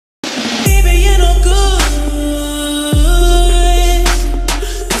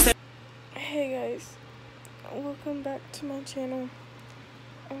welcome back to my channel.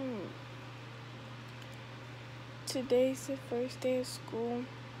 Today's the first day of school.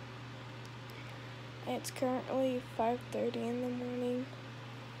 It's currently 5:30 in the morning,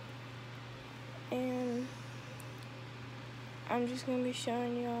 and I'm just gonna be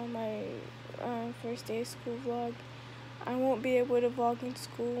showing y'all my first day of school vlog. I won't be able to vlog in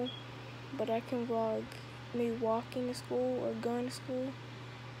school, but I can vlog me walking to school or going to school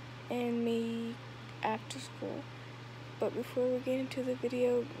and me after school. But before we get into the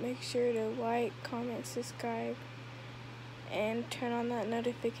video, make sure to like, comment, subscribe, and turn on that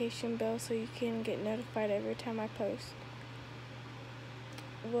notification bell so you can get notified every time I post.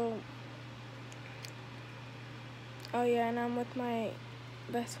 Well, oh yeah, and I'm with my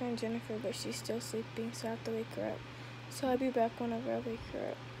best friend Jennifer, but she's still sleeping, so I have to wake her up. So I'll be back whenever I wake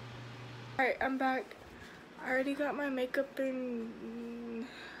her up. Alright, I'm back. I already got my makeup and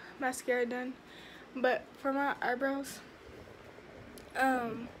mascara done, but for my eyebrows,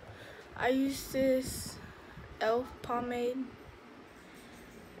 I use this e.l.f. pomade,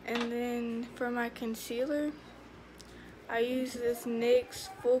 and then for my concealer, I use this NYX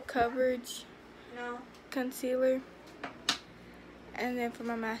full coverage concealer, and then for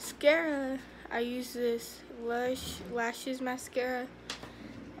my mascara, I use this Lashes mascara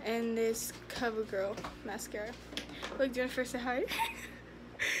and this CoverGirl mascara. Look, Jennifer, say hi.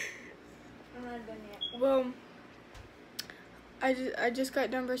 I'm not done yet. Well, I just got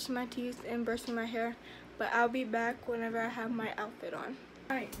done brushing my teeth and brushing my hair, but I'll be back whenever I have my outfit on.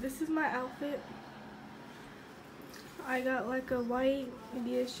 Alright, this is my outfit. I got like a white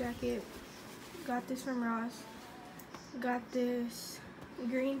Adidas jacket. Got this from Ross. Got this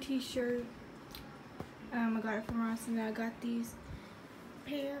green t-shirt. I got it from Ross, and then I got these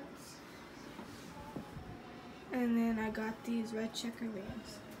pants. And then I got these red checker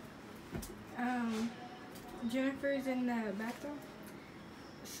bands. Jennifer's in the bathroom,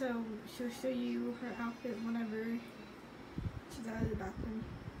 so she'll show you her outfit whenever she's out of the bathroom.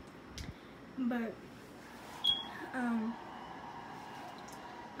 But I'm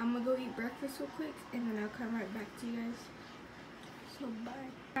gonna go eat breakfast real quick, and then I'll come right back to you guys. So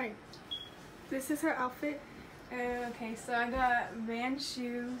bye. Alright, this is her outfit. Okay, so I got Vans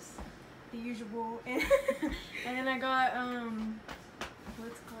shoes, the usual, and then I got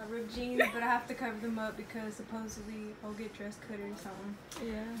what's it called, ripped jeans, but I have to cover them up because supposedly I'll get dress code or something.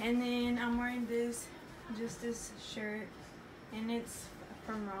 Yeah. And then I'm wearing this shirt, and it's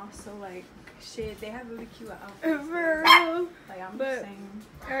from Ross, so like shit, they have really cute outfits. For real. Like I'm But just saying.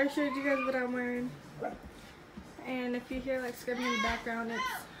 I already showed you guys what I'm wearing. And if you hear like screaming in the background, it's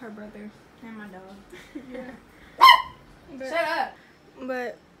her brother. And my dog. Yeah. But, Shut up!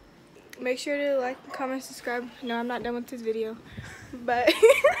 But make sure to like, comment, subscribe. No, I'm not done with this video. But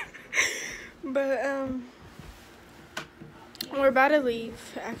we're about to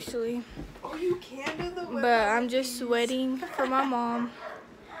leave actually. Oh, you can do the whip. But I'm just waiting for my mom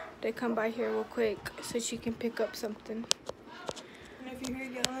to come by here real quick so she can pick up something. And if you hear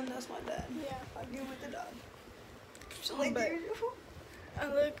yelling, that's my dad. Yeah. I'm here with the dog. But I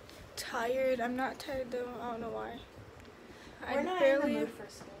look tired. I'm not tired though. I don't know why. We're not in the mood for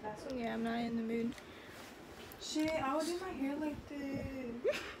school. That's what. Yeah, I'm not in the mood. Shit, I would do my hair like this.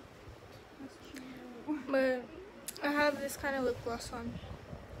 That's cute. But I have this kind of lip gloss on.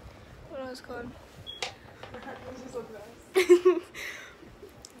 What else called? This is so gross.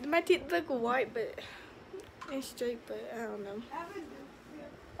 My teeth look white, but it's straight. But I don't know.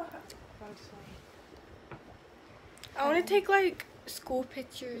 I want to take like school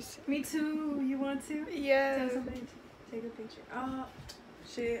pictures. Me too. You want to? Yeah. Tell somebody to take a picture. Oh,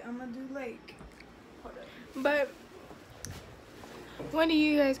 shit. I'm gonna do like. Hold up. But when do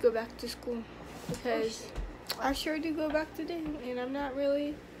you guys go back to school? Because I sure do go back today, and I'm not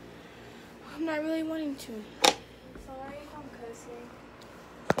really wanting to. Sorry if I'm cussing.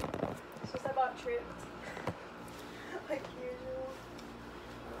 It's just about trips. Like usual.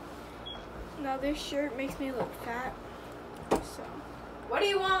 Now this shirt makes me look fat. So. What do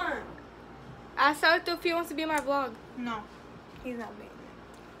you want? Ask Salto if he wants to be in my vlog. No, he's not being.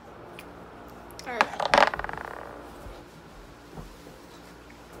 Alright.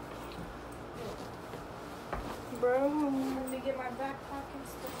 Bro, let me get my backpack and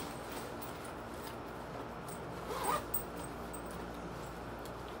stuff.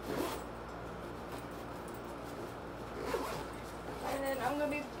 And then I'm gonna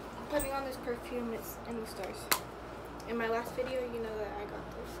be putting on this perfume. It's in the stars. In my last video, you know that I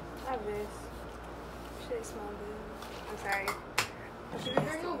got this. I have this. Shit smell good. I'm sorry. Should we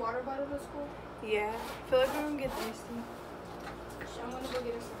bring a water bottle to school? Yeah. I feel like I'm gonna get thirsty. I'm gonna go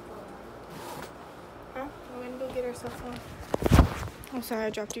get us some water. Huh? We're gonna go get our cell phone. I'm sorry I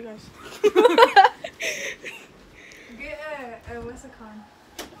dropped you guys. Get what's it called?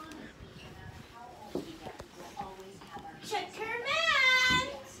 Check her man!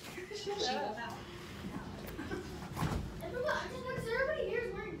 Shut up.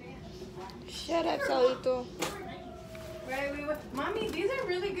 Shut up, Salito. Wait. Mommy, these are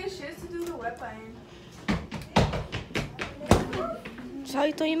really good shits to do the wet in.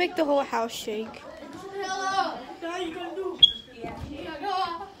 Salito, you make the whole house shake. Hello. What are you gonna do?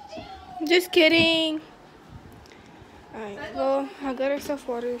 Just kidding. Alright, well, I got ourselves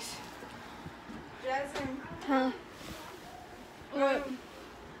waters. Jasmine. Huh? What?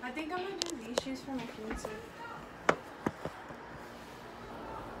 I think I'm gonna do these shoes for my fiance.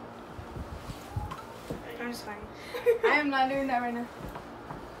 I'm just fine. I am not doing that right now.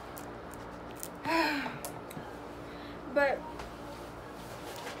 But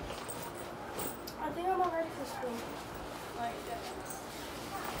I think I'm all ready for school. Like that.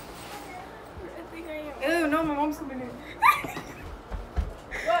 I think I am. Ew, no, my mom's coming in.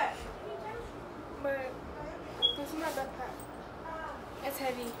 What? But this is my backpack. It's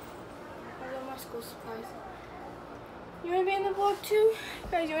heavy. I got my school supplies. You wanna be in the vlog too?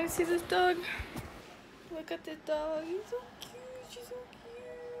 Guys, you wanna see this dog? Look at this dog. He's so cute. She's so cute.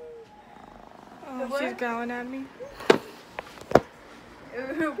 Oh, she's growling at me.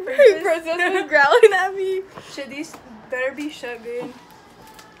 Princess was growling at me. Shit, these better be shut good.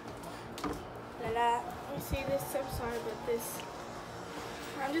 Let me see this. I'm sorry about this.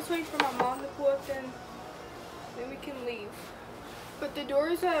 I'm just waiting for my mom to pull up, then we can leave. But the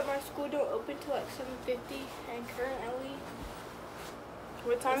doors at my school don't open till like 7:50, and currently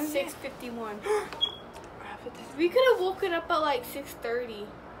What time is it? 6:51. We could have woken up at like 6:30.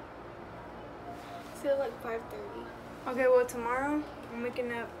 So like 5:30. Okay, well tomorrow I'm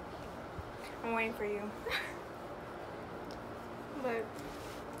waking up. I'm waiting for you. But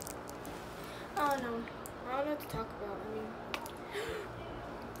I don't know. I don't know what to talk about. I mean,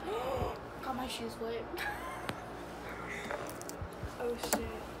 got my shoes wet. Oh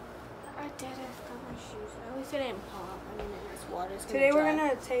shit. I did it. Got my shoes. At least it didn't pop. I mean, it's water. It's Today we're dry.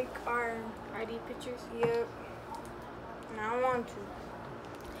 gonna take our ID pictures. Yep. And I don't want to.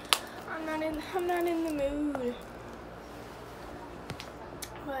 I'm not in the mood.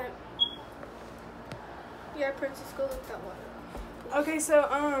 But yeah, Princess, go with that water. Okay, so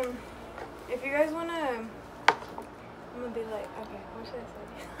if you guys wanna, I'm gonna be like, okay, what should I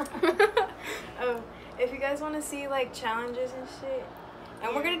say? Oh, if you guys wanna see like challenges and shit,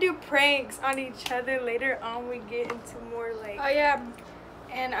 and we're gonna do pranks on each other later on. We get into more like. Oh yeah,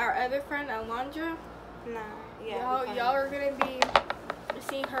 and our other friend Alondra. Nah. Yeah. Y'all are gonna be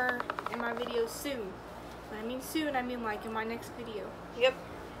seeing her in my videos soon. When I mean soon, I mean like in my next video. Yep.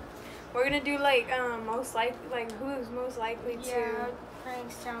 We're gonna do like most likely, like who's most likely to. Yeah,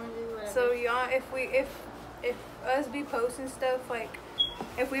 pranks, challenges, whatever. So y'all, if us be posting stuff, like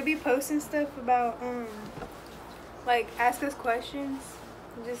if we be posting stuff about like ask us questions,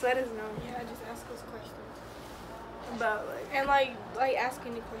 just let us know yeah, just ask us questions. about like. And like ask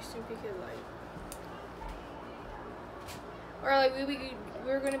any question because like, or like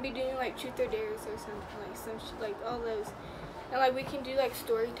we're gonna be doing like truth or dares or something like like all those, and like we can do like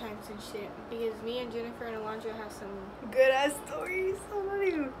story times and shit because me and Jennifer and Alondra have some Good ass stories. I'm not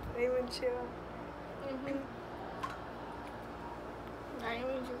even chill. Not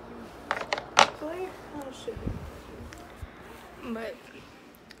even joking. Like, oh shit. But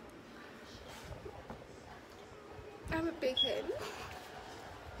I have a big head.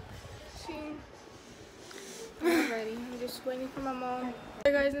 See, I'm not ready. I'm just waiting for my mom.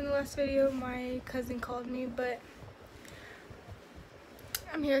 Hey guys, in the last video, my cousin called me, but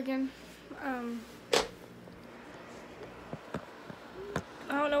I'm here again. I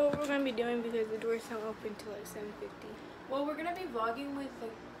don't know what we're gonna be doing because the doors don't open till like 7:50. Well, we're gonna be vlogging with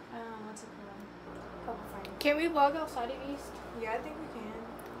like what's it called? Couple friends. Can we vlog outside at least? Yeah, I think we can.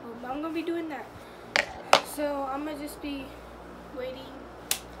 Well, I'm gonna be doing that. So I'm gonna just be waiting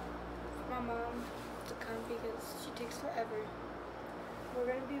for my mom to come because she takes forever. We're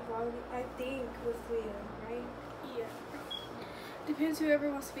gonna be vlogging, I think, with Leah, right? Yeah. Depends whoever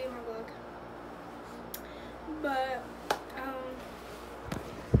wants to be in my vlog. But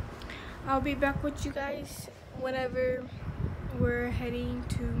I'll be back with you guys whenever we're heading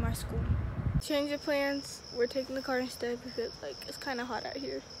to my school. Change of plans. We're taking the car instead because like it's kind of hot out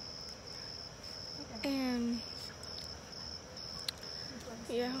here. Okay. And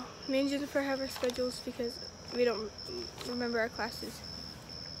yeah, me and Jennifer have our schedules because we don't remember our classes.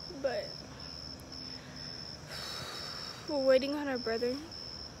 But we're waiting on our brother.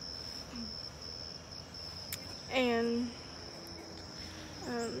 And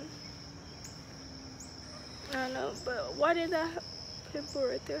I don't know, but why did that pimple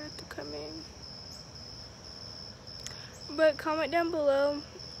right there have to come in? But comment down below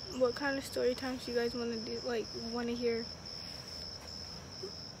what kind of story times you guys want to do, like want to hear.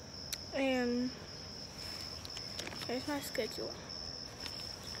 And here's my schedule.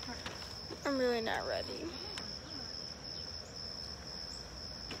 I'm really not ready.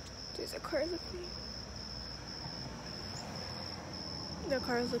 There's a car looking. The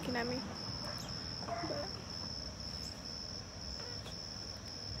car is looking at me. But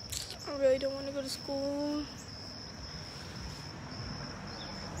I really don't want to go to school.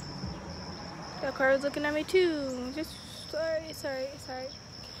 The car is looking at me too. Just sorry.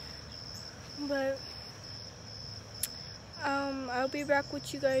 But I'll be back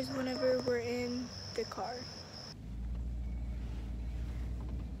with you guys whenever we're in the car.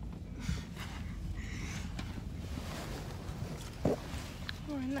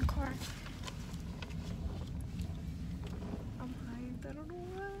 We're in the car. I'm hyped, I don't know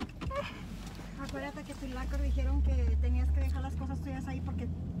why. Acuérdate que tus lacros dijeron que tenías que dejar las cosas tuyas ahí porque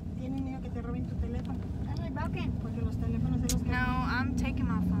tienen miedo que te roben tu teléfono. Porque los teléfonos de los que... No, I'm taking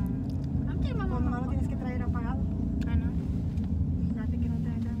my phone. I'm taking my Pues nomás lo tienes que traer apagado. I know. Fíjate que no te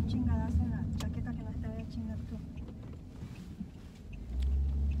den un chingadazo en la chaqueta que la te vaya a chingar tú.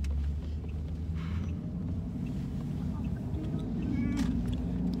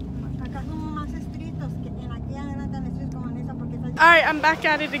 Acá son más estrictos que en aquella no eran tan estrictos como en esa porque esa... Alright, I'm back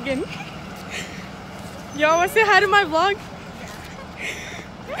at it again. Y'all want to say hi to my vlog?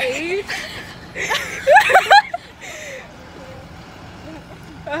 Hey.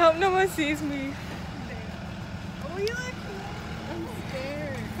 I hope no one sees me. Oh, you look. I'm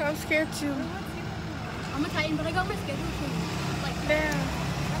scared. I'm scared too. I'm a Titan, but I got my schedule too. Like, Damn.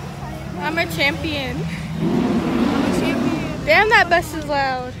 I'm a champion. I'm a champion. Damn, that bus is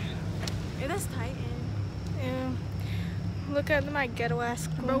loud. It is Titan. Yeah. Look at my ghetto ass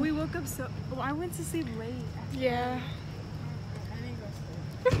school. Bro, we woke up so... Well, I went to sleep late. Yeah. I didn't go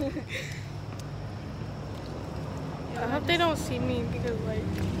to sleep. I hope they don't see me because like...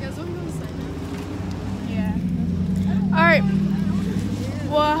 You guys want to go to sign up? Yeah. Alright.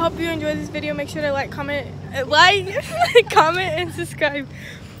 Well, I hope you enjoyed this video. Make sure to like, comment, comment, and subscribe.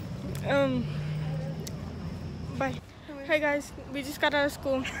 Bye. Hey guys, we just got out of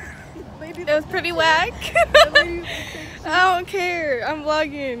school. It was pretty whack. I don't care. I'm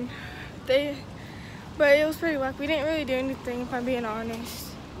vlogging. But it was pretty whack. We didn't really do anything, if I'm being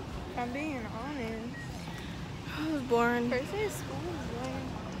honest. If I'm being honest. It was boring. First day of school was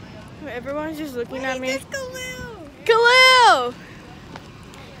boring. Everyone's just looking at me. It's Khalil! Khalil!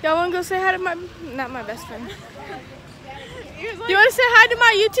 Y'all want to go say hi to my, not my best friend. You want to say hi to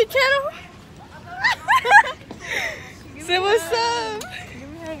my YouTube channel? Say what's up.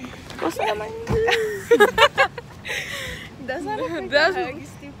 What's up, man? That's not a freaking That's- hug, you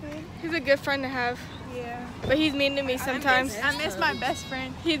stupid. He's a good friend to have, Yeah. but he's mean to me sometimes. I miss my best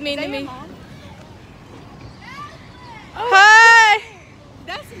friend. He's mean Is to that your me. mom? Hi!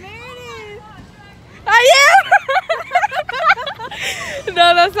 That's Meredith. I am!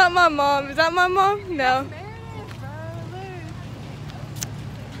 No, that's not my mom. Is that my mom? No. Meredith, bro. Look.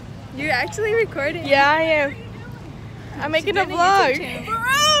 You're actually recording. Yeah, I am. I'm making a did a vlog. YouTube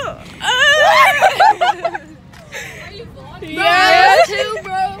are you vlogging? Yeah. too,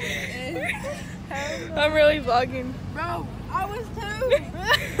 bro. I'm really vlogging. Bro, I was too.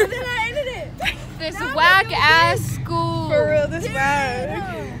 And then I ended it. This whack ass school. For real, this whack.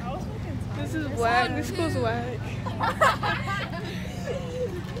 I was fucking tired. This is whack. This school's whack.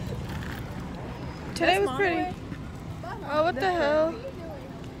 Today was pretty. Oh, what the hell?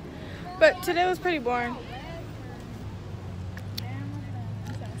 But today was pretty boring.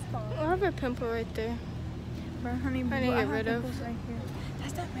 I have a pimple right there. Bro, honey, I need to get rid of. Right here.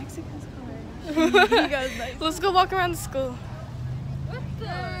 That's that Mexican color. Let's go walk around the school.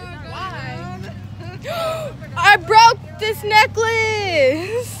 Why? I broke this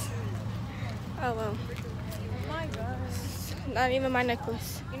necklace. Oh well. Oh my gosh. Not even my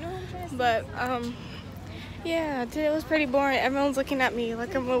necklace. You know what I'm trying to say? But yeah, today was pretty boring. Everyone's looking at me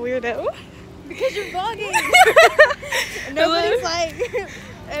like I'm a weirdo. Because you're vlogging.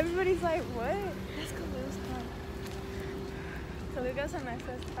 Everybody's like, what? That's Khalil's car. Khalil got some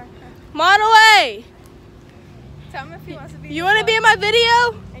access to our car. Monaway! Tell him if he wants to be. You want to be in my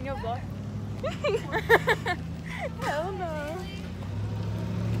video? in your vlog? Hell no.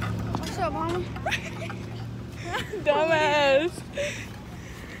 What's up, mama? Dumbass.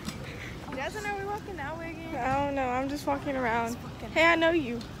 You guys know we're walking out again. I don't know. I'm just walking around. Hey, I know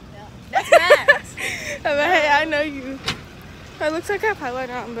you. That's Max. But hey, I know you. It looks like I have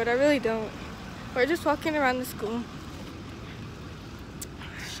highlighter on, but I really don't. We're just walking around the school.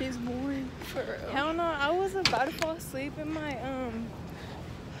 She's boring. For real. Hell no, I was about to fall asleep in my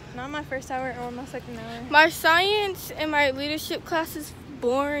not my first hour or my second hour. My science and my leadership class is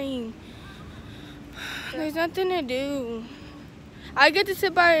boring. There's nothing to do. I get to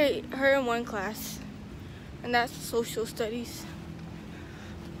sit by her in one class, and that's social studies.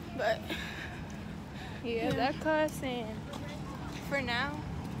 But Yeah, that class, and for now.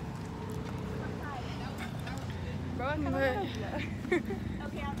 Bro, I kinda But- wanna vlog.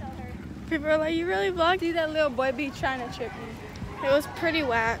 Okay, I'll tell her. people are like, you really vlogged? See that little boy be trying to trip me. It was pretty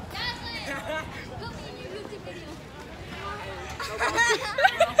whack.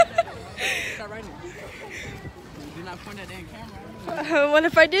 Start writing. Do not point that damn camera. What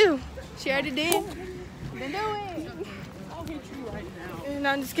if I do? She already did. Then do it. I'll hit you right now. No,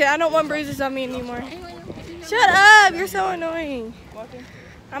 I'm just kidding. I don't want bruises on me anymore. Shut up! You're so annoying.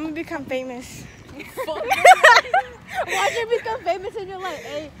 I'm gonna become famous. Watch her become famous and you're like,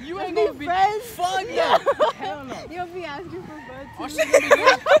 hey, You let's ain't be gonna be friends. Fuck no. Hell no. You'll be asking for bud All too. she gonna be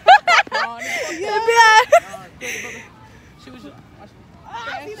doing. Nah, nigga, You'll be like, quit, brother. She was just.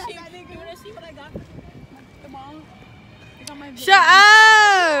 You wanna see what I got? Come on. It's on my shut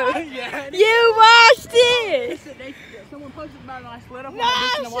up! Yeah. You watched it! Someone posted about it and I slid up on No,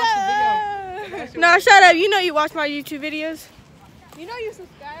 that bitch and I watched the video. No, shut up. You know you watch my YouTube videos. You know you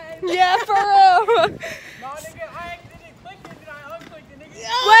subscribe. Yeah, for real. No, nigga, I accidentally clicked it and I unclicked it, nigga.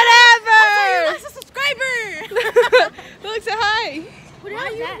 Whatever! That's a subscriber. Look, say hi. What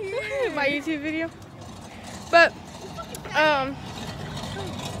are you here? My YouTube video. But,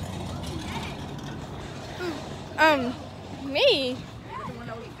 me?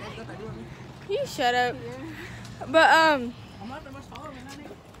 You shut up. But, I'm not that much following that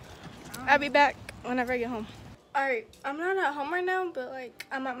nigga. I'll be back whenever I get home. Alright, I'm not at home right now, but like,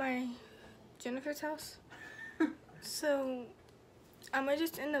 I'm at my Jennifer's house. So, I'm gonna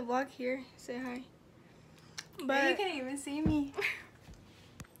just end the vlog here. Say hi. But, You can't even see me.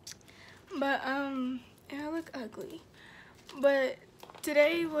 But, and I look ugly. But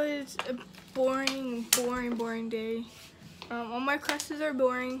today was a boring day. All my classes are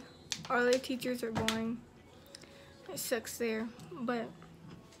boring. All the teachers are boring. It sucks there. But,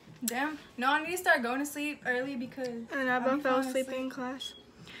 Damn. No, I need to start going to sleep early because. and I I'll both be fell falling asleep asleep. in class.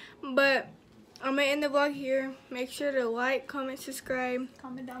 But, I'm gonna end the vlog here. Make sure to like, comment, subscribe.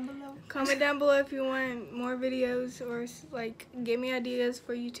 Comment down below. Comment down below if you want more videos or like give me ideas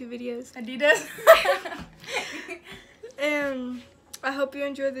for YouTube videos. Adidas. And I hope you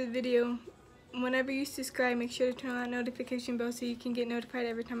enjoyed the video. Whenever you subscribe, make sure to turn on that notification bell so you can get notified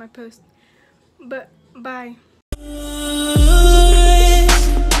every time I post. But bye.